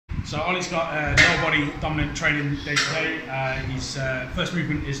So Ollie's got lower body dominant training day to day. His first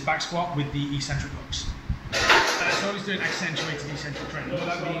movement is back squat with the eccentric hooks. So Ollie's doing accentuated eccentric training. What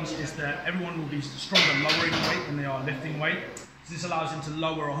that means is that everyone will be stronger lowering weight than they are lifting weight. So this allows him to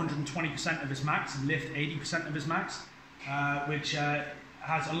lower 120% of his max and lift 80% of his max, which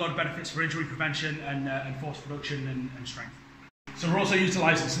has a lot of benefits for injury prevention and force production and strength. So we're also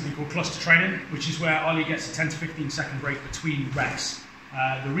utilising something called cluster training, which is where Ollie gets a 10 to 15 second break between reps.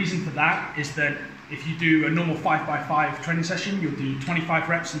 The reason for that is that if you do a normal 5x5 training session, you'll do 25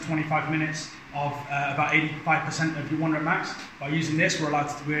 reps in 25 minutes of about 85% of your 1 rep max. By using this, we're able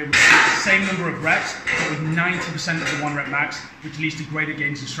to do the same number of reps, but with 90% of the 1 rep max, which leads to greater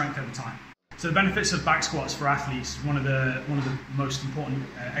gains in strength over time. So the benefits of back squats for athletes, one of the most important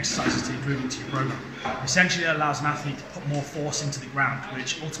exercises to include into your program. Essentially, it allows an athlete to put more force into the ground,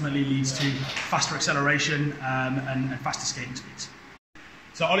 which ultimately leads to faster acceleration and faster skating speeds.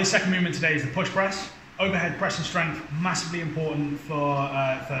 So Ollie's second movement today is the push press. Overhead pressing strength, massively important for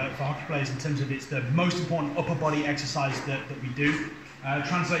hockey players in terms of it's the most important upper body exercise that we do.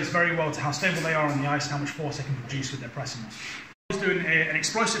 Translates very well to how stable they are on the ice and how much force they can produce with their pressing muscles. He's doing an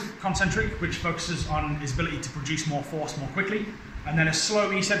explosive concentric, which focuses on his ability to produce more force more quickly, and then a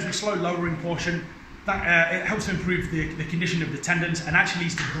slow eccentric, slow lowering portion. That it helps to improve the condition of the tendons and actually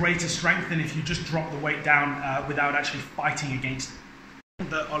leads to greater strength than if you just drop the weight down without actually fighting against it.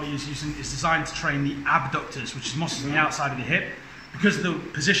 That Ollie is using is designed to train the abductors, which is muscles on the outside of the hip. Because of the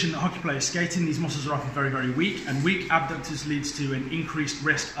position that hockey players skate in, these muscles are often very, very weak, and weak abductors leads to an increased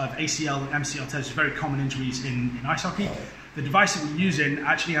risk of ACL and MCL tears, very common injuries in ice hockey. The device that we're using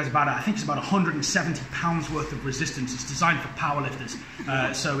actually has about, I think it's about 170 pounds worth of resistance. It's designed for powerlifters,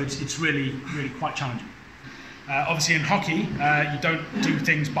 so it's really quite challenging. Obviously in hockey, you don't do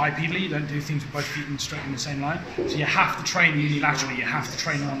things bipedally, you don't do things with both feet straight in the same line, so you have to train unilaterally, you have to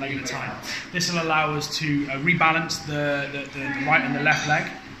train one leg at a time. This will allow us to rebalance the right and the left leg,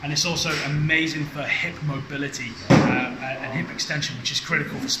 and it's also amazing for hip mobility and hip extension, which is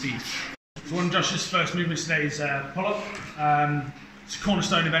critical for speed. So one of Josh's first movements today is pull-up. It's a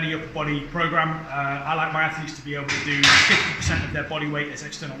cornerstone of any upper body program. I like my athletes to be able to do 50% of their body weight as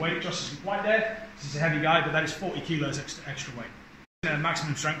external weight. Josh isn't quite there, he's a heavy guy, but that is 40 kilos extra weight. A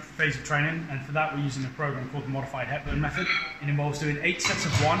maximum strength phase of training, and for that we're using a program called the modified Hepburn method. It involves doing 8 sets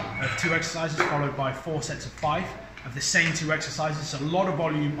of 1 of 2 exercises, followed by 4 sets of 5 of the same 2 exercises. So a lot of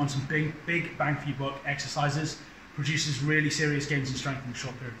volume on some big bang for your buck exercises, produces really serious gains in strength in a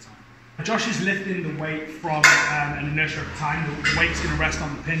short period of time. Josh is lifting the weight from an inertia at a time. The weight's going to rest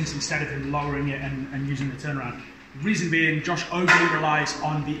on the pins instead of him lowering it and using the turnaround. The reason being, Josh overly relies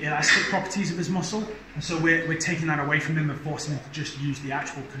on the elastic properties of his muscle, and so we're taking that away from him and forcing him to just use the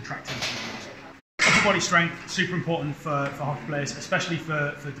actual contractility of the muscle. Upper body strength, super important for hockey players, especially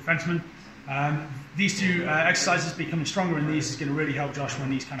for defensemen. These 2 exercises, becoming stronger in these, is going to really help Josh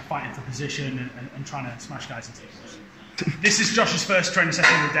when he's kind of fighting for position and trying to smash guys into tables. This is Josh's first training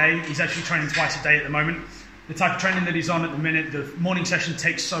session of the day. He's actually training twice a day at the moment. The type of training that he's on at the minute, the morning session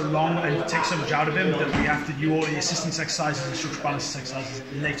takes so long and takes so much out of him that we have to do all the assistance exercises and structural balance exercises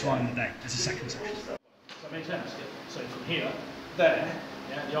later on in the day as a second session. Does that make sense? So from here, there,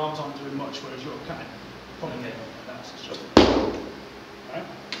 yeah, the arms aren't doing much, whereas you're kind of pulling it like that. So it's just, right?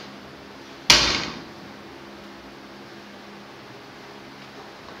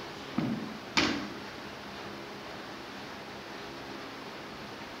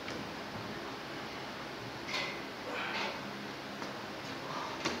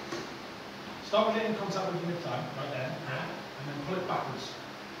 Start with it in contact with your mid-thigh, right there, and then pull it backwards.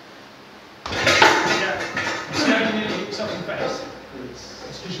 Yeah. See how you nearly hit yourself in the face? It's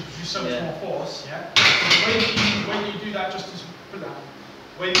because you produce so much more force, yeah? The way you do that just as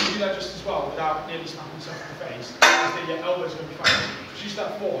well without nearly smacking yourself in the face is that your elbow's going to be fast. Produce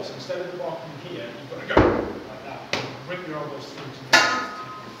that force, instead of the bar coming here, you've got to go like that. Rip your elbows through to the right.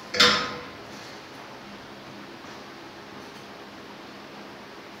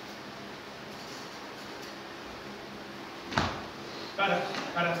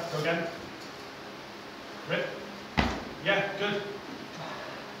 Better, go again. Rip. Yeah, good.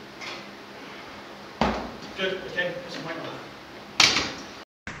 Good, okay, put some weight on that.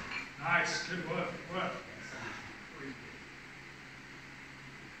 Nice, good work.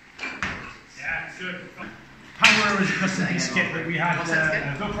 Yeah, good. Power is a custom piece of kit that we had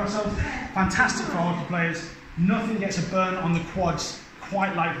built for ourselves. Fantastic for hockey players. Nothing gets a burn on the quads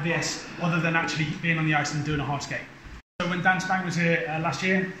quite like this, other than actually being on the ice and doing a hard skate. So when Dan Spang was here last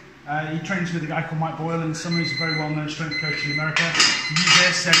year, He trains with a guy called Mike Boyle in summer. He's a very well-known strength coach in America. He used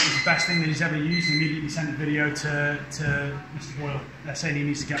this, said it was the best thing that he's ever used, and immediately sent a video to Mr. Boyle saying he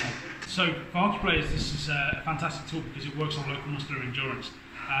needs to get one. So for hockey players, this is a fantastic tool because it works on local muscular endurance.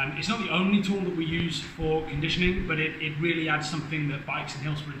 It's not the only tool that we use for conditioning, but it really adds something that bikes and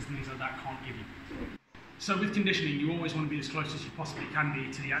hill sprints and things like that can't give you. So with conditioning, you always want to be as close as you possibly can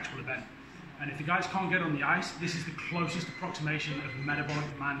be to the actual event. And if the guys can't get on the ice, this is the closest approximation of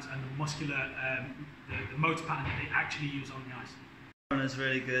metabolic demands and the muscular, the motor pattern that they actually use on the ice. Runner's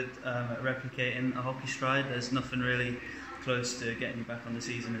really good at replicating a hockey stride. There's nothing really close to getting you back on the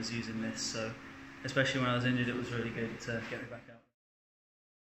season as using this. So, especially when I was injured, it was really good to get me back out.